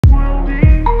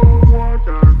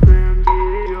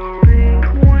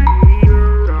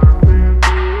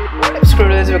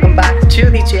to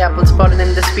the J Apple Spot, and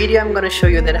in this video I'm going to show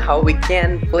you that how we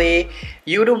can play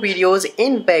YouTube videos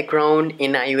in background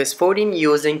in iOS 14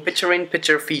 using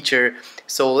picture-in-picture feature.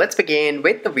 So let's begin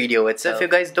with the video itself. If you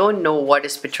guys don't know what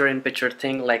is picture-in-picture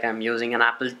thing, like I'm using an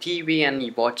Apple TV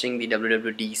and watching the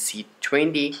WWDC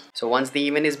 20. So once the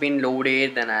event is being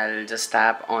loaded, then I'll just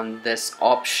tap on this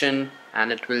option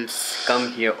and it will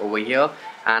come here over here,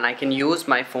 and I can use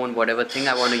my phone, whatever thing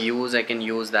I want to use, I can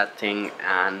use that thing.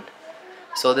 And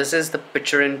so this is the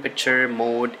picture-in-picture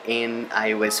mode in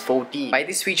iOS 14. By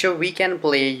this feature we can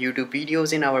play YouTube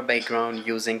videos in our background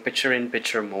using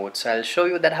picture-in-picture mode. So I'll show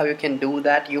you that how you can do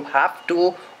that. You have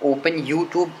to open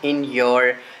YouTube in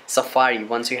your Safari.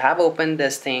 Once you have opened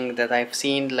this thing that I've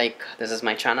seen, like this is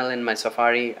my channel in my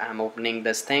Safari, I'm opening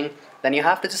this thing, then you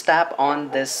have to just tap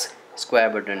on this square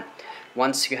button.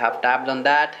 Once you have tapped on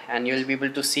that, and you will be able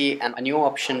to see a new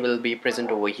option will be present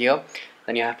over here.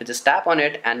 Then you have to just tap on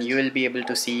it and you will be able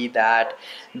to see that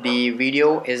the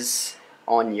video is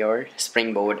on your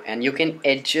springboard, and you can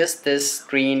adjust this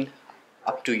screen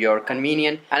up to your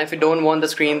convenience. And if you don't want the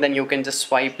screen, then you can just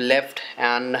swipe left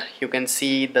and you can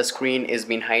see the screen is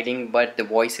been hiding but the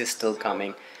voice is still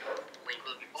coming.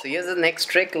 So here's the next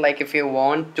trick, like if you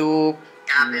want to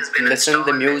listen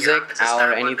the music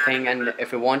or anything, and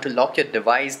if you want to lock your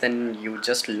device, then you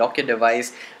just lock your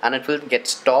device and it will get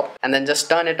stopped, and then just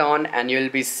turn it on and you will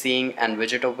be seeing an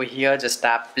widget over here. Just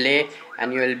tap play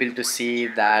and you will be able to see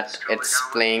that it's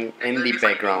playing in the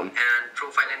background.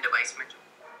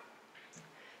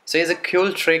 So here's a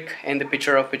cool trick in the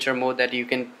picture-of-picture mode that you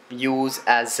can use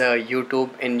as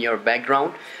YouTube in your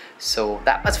background. So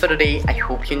that was for today. I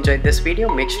hope you enjoyed this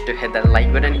video. Make sure to hit that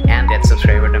like button and that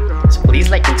subscribe button. So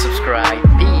please like and subscribe.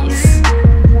 Peace.